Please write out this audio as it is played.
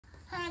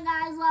Hey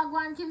guys,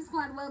 Wagwan Kim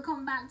Squad,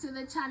 welcome back to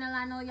the channel.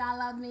 I know y'all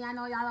love me. I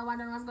know y'all are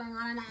wondering what's going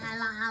on.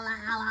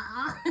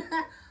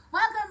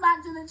 Welcome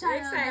back to the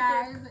channel,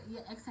 guys.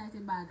 Yeah,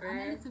 excited bad. Right. I'm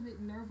a little bit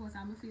nervous.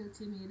 I'm feel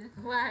timid.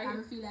 Why?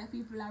 I feel like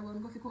people are going to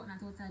go for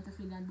coconut outside to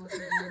fling and bust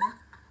it in.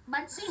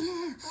 But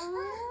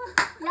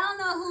y'all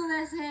know who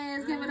this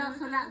is. Give it up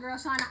for that girl,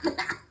 Shawna.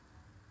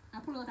 I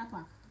pull out a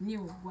pack. New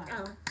one.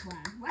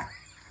 One.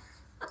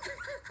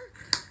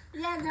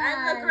 Yeah, guys.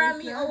 And the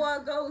Grammy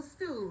Award goes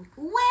too.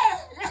 Wait!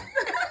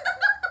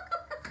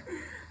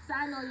 So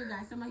I know you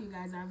guys, some of you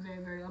guys are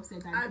very, very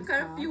upset and I'm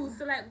confused.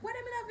 So like, what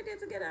am I having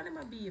to get out of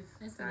my beef?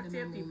 Let's talk to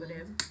your people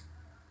then.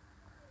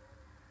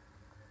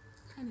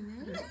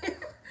 Anyway.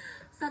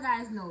 So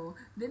guys, no,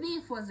 the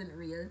beef wasn't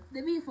real.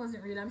 The beef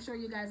wasn't real. I'm sure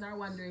you guys are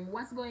wondering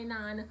what's going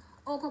on.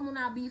 How come we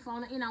not beef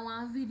on in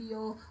one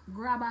video?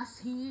 Grab a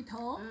seat,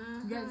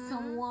 get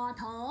some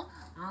water,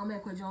 I'll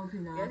make a jump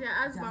in. Get your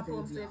asthma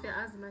pump, so if you're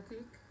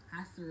asthmatic.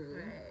 I through.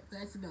 Right.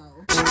 Let's go.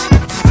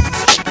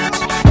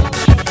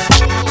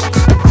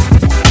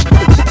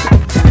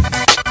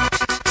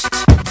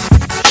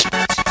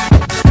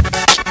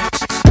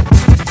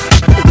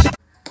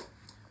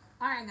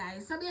 Alright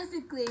guys, so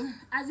basically,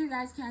 as you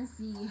guys can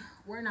see,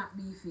 we're not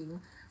beefing.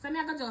 So I'm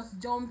gonna just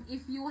jump.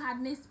 If you had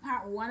missed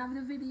part 1 of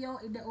the video,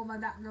 it's over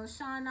that girl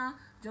Shawna.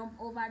 Jump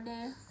over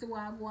there, see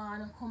what I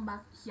want, come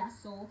back here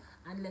so,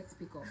 and let's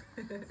pick up.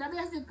 So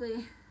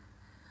basically,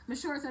 I'm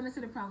sure so I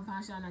see the prank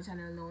on Shawna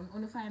channel now.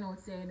 On the final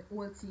said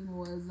whole thing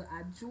was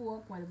a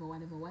joke,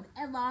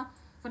 whatever.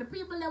 For the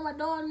people that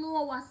don't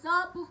know what's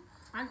up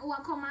and who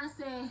come and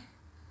say,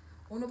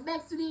 "On the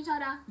vex with each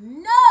other,"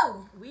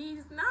 no!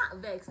 We's not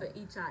vexed with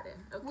each other,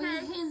 okay?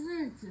 We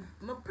isn't.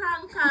 My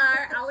prank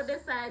her, I would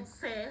decide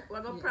say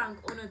we're gonna prank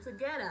Uno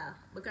together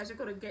because she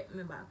couldn't get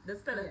me back.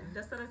 That's tell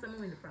her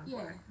something in the prank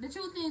her. The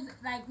truth is,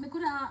 like, me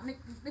coulda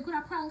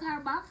prank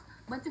her back,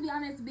 but to be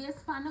honest,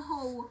 based on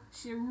how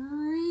she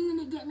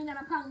really get me that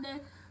a prank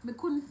there, we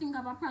couldn't think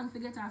of a prank to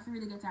get her, to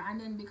really get her. And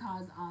then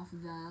because of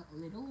the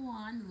little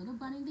one, the little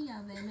bun in the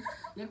oven,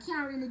 you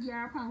can't really get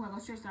her a prank. We're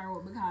gonna stress her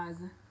out because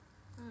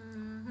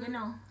you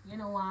know,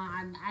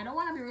 and I don't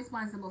want to be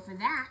responsible for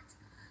that.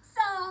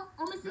 So,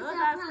 I'm going to say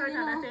I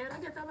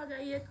get a bag of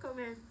hate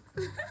comment.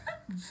 Give me,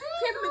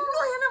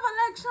 no, you never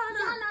like Shawna.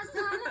 You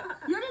understand?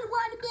 You didn't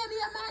want the baby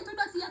a man to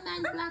see a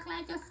man black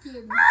like your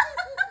skin. I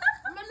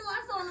know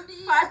I saw the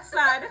Fat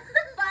sad.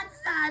 Fat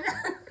sad.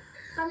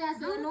 So, I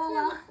say, you know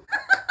what?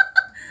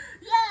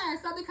 Yeah,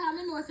 so because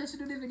I know I she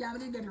do the video, I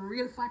didn't get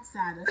real fat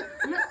sad.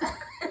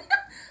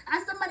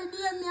 As somebody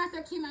DM me, I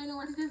said, Kim, I know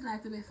what it is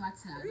like to be fat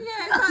sad.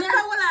 Yeah, so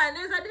hold on,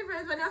 there's a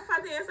difference when you're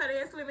fat inside and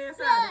you're slim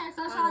inside. Yeah,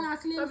 so Shawna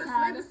slim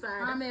sad.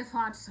 I'm a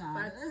fat sad.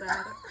 Fat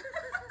sad.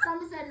 So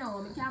I said,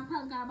 no, I can't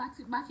prank her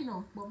back, you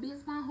know. But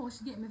based on how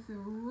she get me to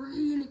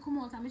really come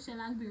out and Michelle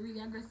and be really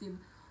aggressive,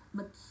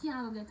 but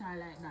can't get her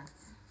like that.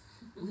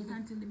 Wait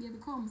until the baby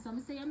comes. So I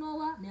say, you know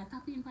what? I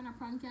tap in for a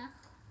prank here.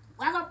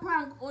 I have a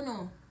prank, oh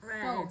no.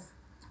 Right. So,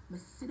 I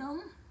sit down.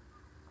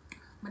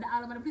 But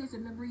all over the place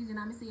with my breathing,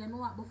 and I say, you know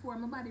what, before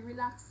my body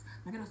relax,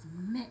 I just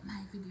make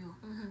my video.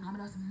 I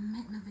just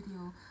make my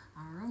video.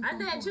 And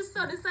then she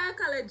study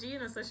psychology, you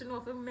know, so she know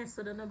if it mess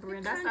with the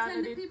brain. That's how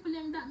the people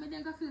them that me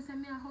then go feel say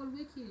me a whole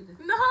wicked.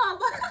 No,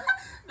 but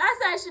that's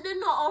why she didn't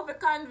know how to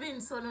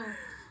convince, so no.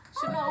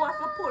 She know what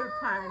to pull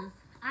pan.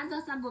 And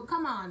that's a good,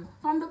 come on,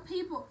 from the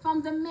people,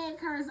 from the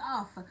makers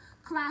of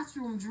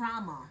classroom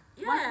drama.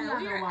 Yeah,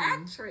 we're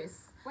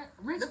actress.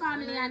 Rich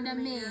Family and the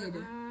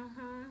Maid.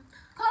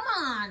 Come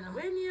on.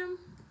 When you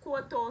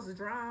quote those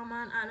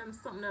drama and Adam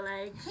something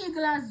like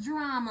Higgler's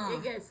drama.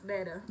 It gets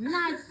better.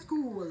 Night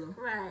school.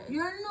 Right.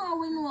 You know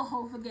we know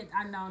how to get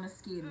under on the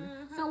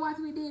skin. So what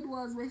we did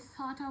was we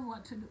thought of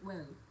what to do.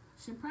 Well,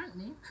 she pranked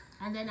me.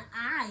 And then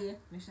I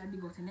should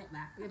dig out the net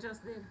back. You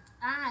just did.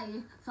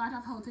 I thought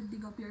of how to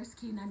dig up your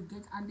skin and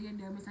get under your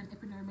dermis and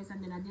epidermis,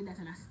 and then I did that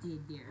and I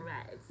stayed there.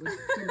 Right. With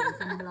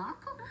skeleton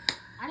block.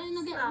 I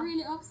didn't get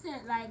really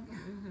upset. Like,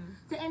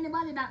 to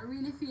anybody that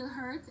really feel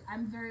hurt,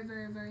 I'm very,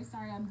 very, very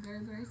sorry. I'm very,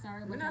 very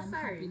sorry. But I'm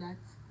happy that,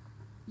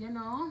 you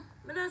know.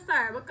 I'm not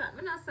sorry.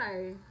 I'm not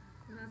sorry.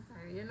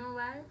 You know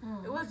why?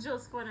 It was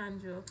just fun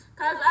and joke.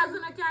 Because as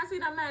you can see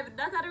that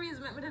that's the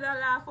reason me did a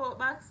laugh out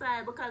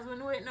backside, because we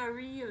know it's not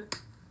real.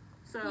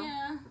 So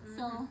yeah.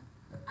 So,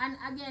 and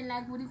again,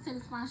 like we did say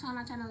this on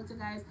Shawna channel to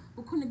guys,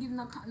 we couldn't give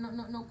no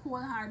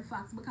cold hard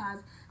facts because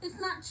it's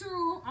not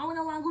true. I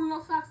don't want good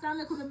enough facts that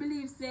I couldn't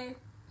believe say.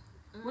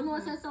 We know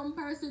say some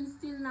person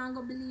still not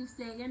gonna believe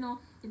say, you know,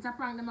 it's a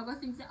prank, them are gonna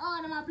think say,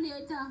 oh, them a play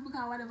it tough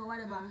because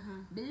whatever.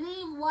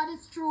 Believe what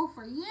is true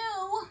for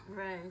you.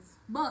 Right.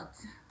 But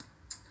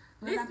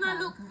this not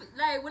look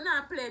like we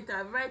not play it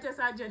tough. Right, just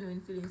our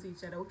genuine feelings to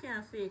each other. We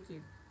can't fake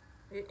it.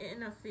 It's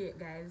not fake,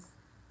 guys.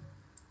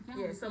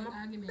 Yeah, some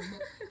argument,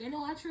 but you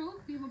know what true?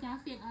 People can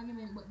fake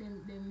argument, but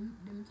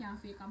them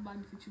can't fake a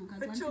band for true.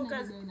 Cause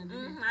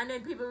and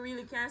then people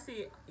really can't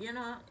see, you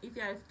know, if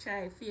you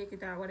try fake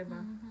it or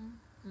whatever.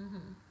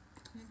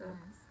 So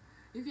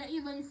if you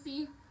even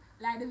see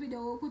like the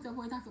video we put up,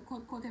 we have to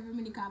cut every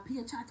minute, because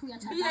peer chat we are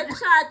chat. Peer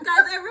chat,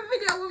 because every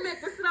video we make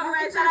the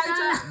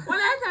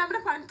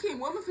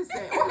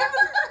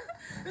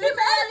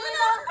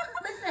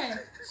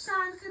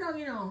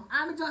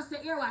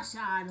say, here was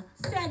Sean.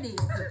 Say this.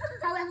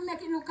 However,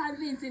 make it look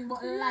convincing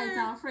but light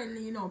and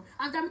friendly, you know.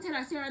 After I tell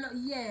her, Sarah, no,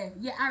 yeah,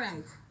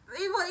 alright.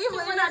 Even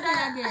in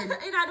that again.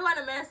 In that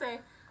one, I say,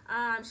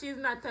 she's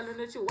not telling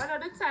the truth. One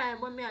of the time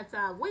when me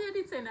talk, what you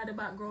did say in the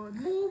background?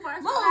 Move or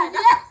something like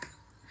that.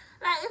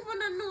 Like, if you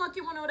don't know,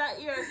 Kim would that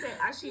ear say,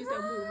 as she said,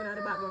 moving in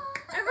the background.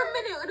 Every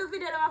minute of the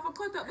video, I have to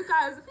cut up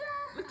because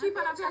I keep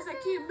on up here, I say,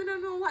 Kim, I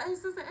don't know what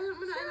is to say.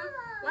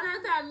 One of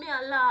the time, me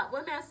a laugh,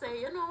 when I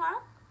say, you know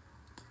what?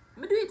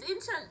 I do it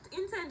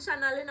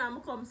intentionally now, I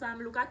come so I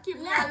look at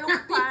Kim, I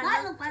look pan.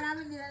 I look pan, I'm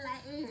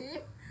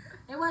like,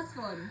 It was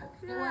fun.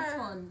 It was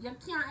fun. You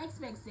can't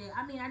expect it.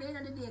 I mean, at the end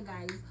of the day,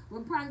 guys, we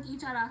prank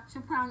each other. She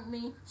prank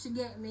me. She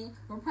get me.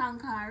 We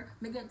prank her.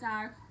 Me get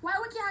her. Why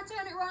we can't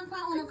turn it around for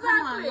Uno? Exactly.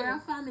 Come on, we're a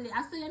family.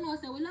 I say you know,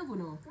 say we love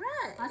Uno.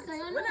 Right. I say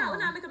you know. We're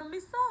not making them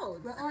miss out.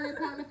 We only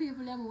prank the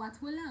people them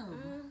what we love.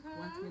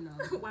 What we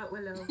love. What we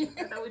love.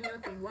 That's how we know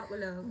thing. What we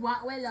love.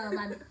 What we love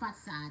and fat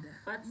sad.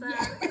 Fat sad.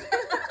 Yeah.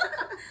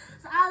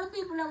 So all the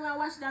people that will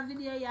watch that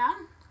video, yeah?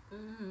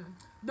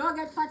 Don't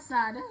get fat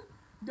sad.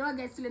 Don't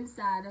get slim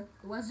sad.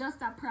 It was just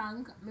a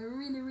prank. I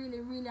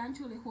really and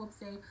truly hope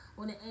say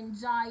wanna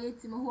enjoy it.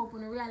 I hope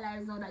wanna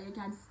realize now that you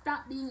can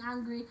stop being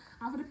angry.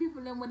 And for the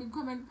people them when they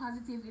comment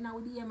positive in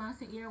our DM and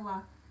say here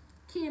what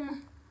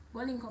Kim go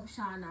link up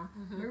Shawna.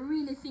 I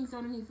really think so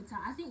need to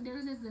talk. I think there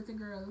is this little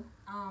girl,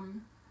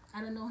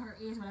 I don't know her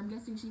age, but I'm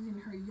guessing she's in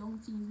her young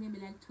teens, maybe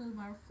like 12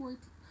 or 14,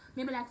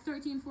 maybe like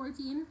 13,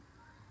 14,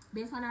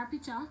 based on her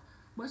picture.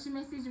 But she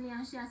messaged me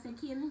and she said,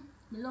 Kim,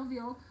 I love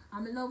you. I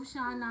love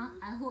Shawna.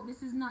 I hope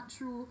this is not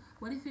true.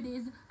 But if it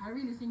is, I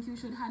really think you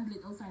should handle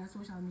it outside of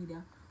social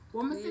media.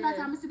 When I see that,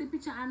 I see the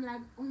picture, I'm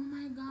like, oh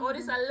my God. Oh,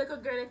 this a little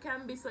girl that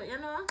can be so, you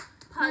know,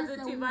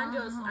 positive and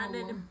just, and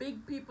then the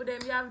big people,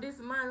 them, you have this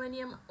man, when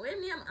name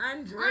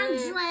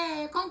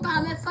Andre, come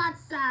call me fat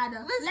sad.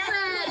 Listen,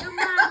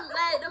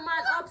 the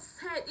man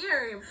upset,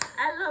 hear him.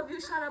 I love you,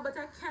 Shawna, but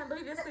I can't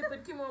believe you sleep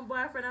with Kim on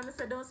boyfriend. And I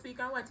said, don't speak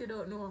on what you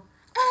don't know.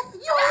 F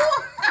you!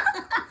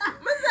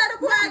 I said the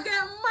boy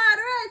get mad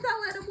right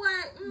away, the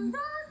boy. No.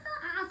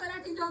 After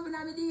that, he jumping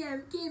on the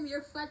DM. Kim,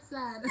 you're fat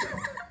sad.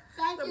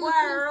 Thank the you, boy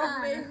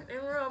rub me.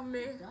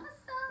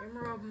 Him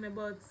rub me,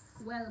 but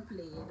well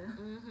played.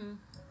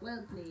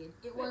 Well played.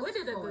 It was we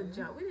did a fun. good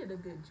job. We did a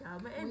good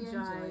job. I We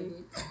enjoyed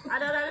it.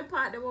 Other than the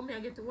part that when me I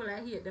get to well,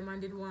 I hate them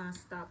and didn't want to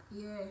stop.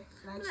 Yeah,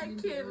 like she Like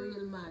didn't get Kim,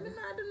 real mad.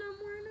 I don't know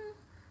more now.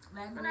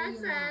 Like When real I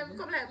mad. time,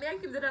 come like me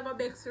and Kim did have a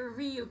bex for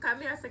real. Cause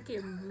me as a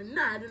Kim, me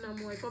nah do no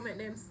more. Come at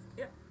them.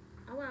 Yeah,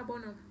 I want to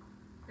burn up.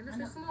 And I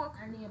say smoke.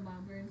 Our neighbor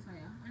burn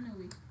fire. I know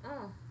it.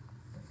 Oh,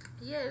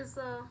 yeah.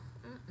 So,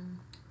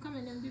 Come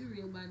in them did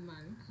real bad,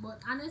 man.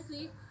 But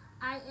honestly,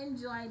 I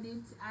enjoyed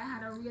it. I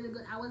had a really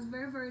good. I was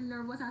very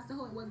nervous as to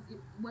how it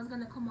was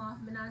gonna come off.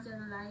 Me not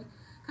gonna lie.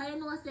 Cause you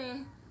know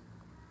say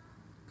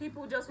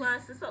people just want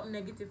to see something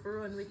negative for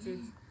run with it.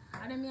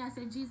 And then me I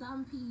said, Jesus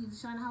and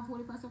peace, Shawna have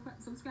 40%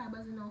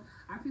 subscribers, you know.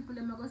 Our people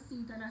them go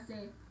see it and I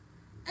say,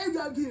 hey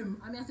God Kim.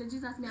 And me I said,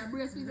 Jesus, me I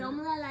brace with them.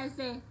 I realize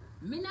say,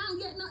 me now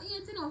get no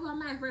eat, you know, for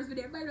my first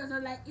video. Everybody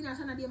was like, you know,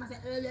 Shawna DM I say,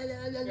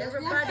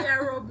 everybody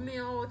rub me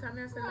out and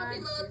I said, rub me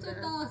out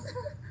to dust.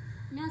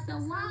 Me I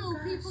said, wow,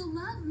 people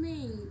love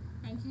me.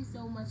 Thank you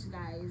so much,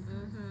 guys.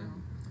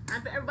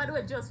 And for everybody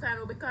who just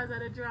found out because of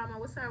the drama,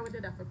 we sorry we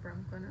did that for prank.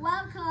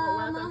 Welcome.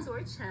 But welcome to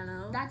our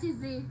channel. That is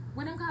the,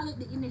 what they call it,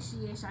 the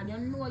initiation. You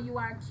know you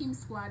are Kim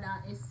Squad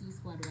or SC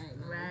Squad right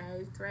now.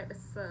 Right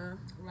there.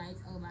 Right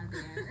over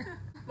there.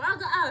 But I'm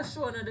going to ask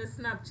Shawna the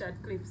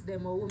Snapchat clips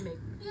them we make.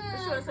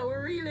 Yeah. Sure, so we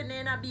really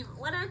need to be,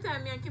 one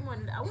time me and Kim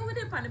on, what we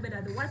did on the bed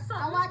of the what's up?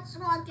 I watch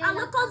one. And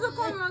my cousin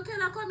come around,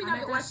 can I come in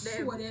and watch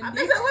them? I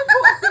bet we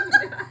post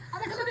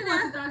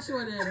it and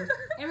show them.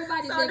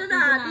 Everybody so makes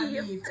not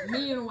beef.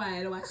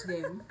 Meanwhile, watch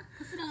them.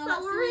 So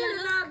we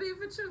really not beef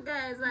with you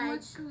guys,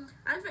 like,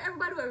 and for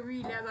everybody who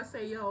really are gonna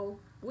say, yo,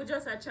 we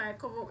just try to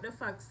cover up the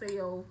facts, say,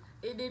 yo,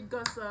 it did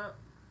go so,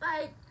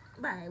 like,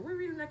 bye, we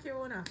really not care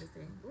one half the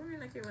thing. We really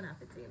not care one half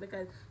the thing,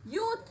 because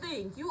you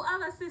think, you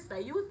have a sister,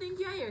 you think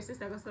your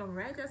sister goes something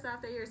right just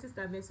after your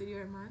sister mess with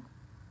your man.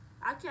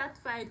 I can't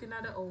fight in the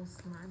house,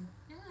 man.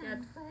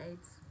 Can't fight.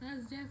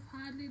 That's Jeff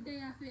hardly there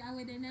after I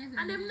went in there.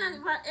 And them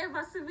not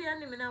ever see me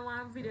and him in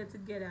one video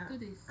together. Do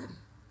this.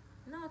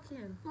 No,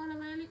 Kim. Follow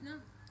my lip now.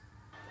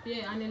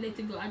 Yeah, and then let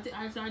it go. I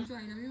start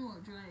trying and we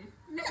won't try.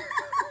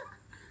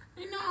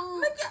 You know.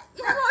 Look at,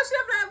 you know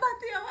shape like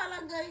Batty a while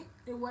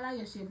ago. What are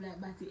you shape like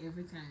Batty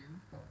every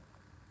time?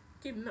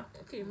 Kim, no.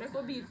 Okay, make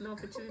a beef now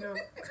for you now.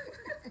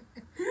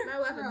 My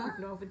wife a beef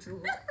now for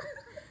you.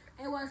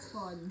 It was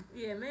fun.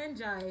 Yeah, me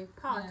enjoy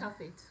part of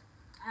it.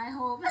 I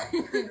hope,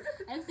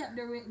 except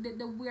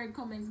the weird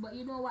comments, but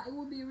you know what? It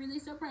would be really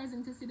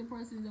surprising to see the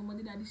persons that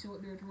did the show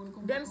there to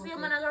come. Them see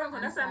man I go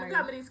around. That's why I'm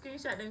coming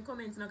screenshot them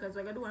comments now, because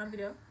we're gonna do one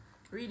video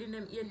reading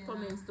them 8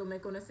 comments to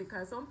make on a sick.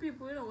 Some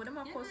people, you know, what them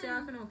a cuss you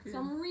off, you know,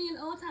 some real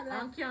out of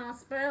like. And can't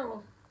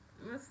spell.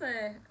 I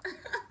say.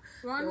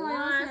 Run you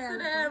want to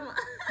them.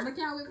 I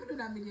can't wait to do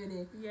that video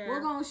there. Yeah.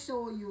 We're gonna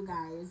show you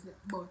guys,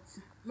 but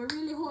I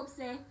really hope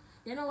say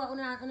You know what?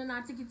 I'm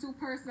not take it too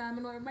personal. I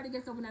know everybody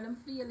gets up in them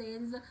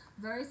feelings.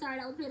 Very sorry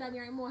that we played on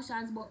your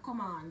emotions, but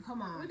come on.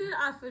 We didn't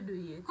have to do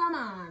it. Come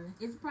on.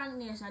 It's prank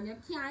nation. You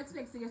can't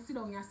expect to get sit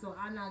down yourself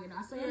and not get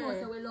that. So you know,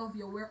 so we love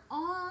you. We're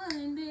all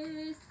in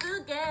this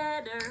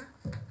together.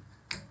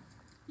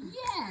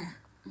 Yeah.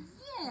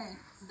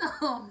 So,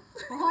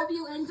 I hope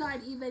you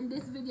enjoyed even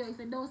this video. If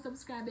you don't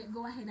subscribe it,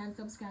 go ahead and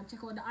subscribe.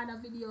 Check out the other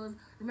videos.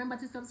 Remember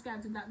to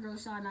subscribe to that girl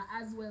Shawna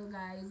as well,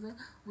 guys.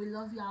 We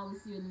love y'all. We'll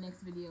see you in the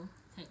next video.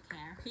 Take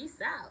care. Peace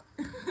out.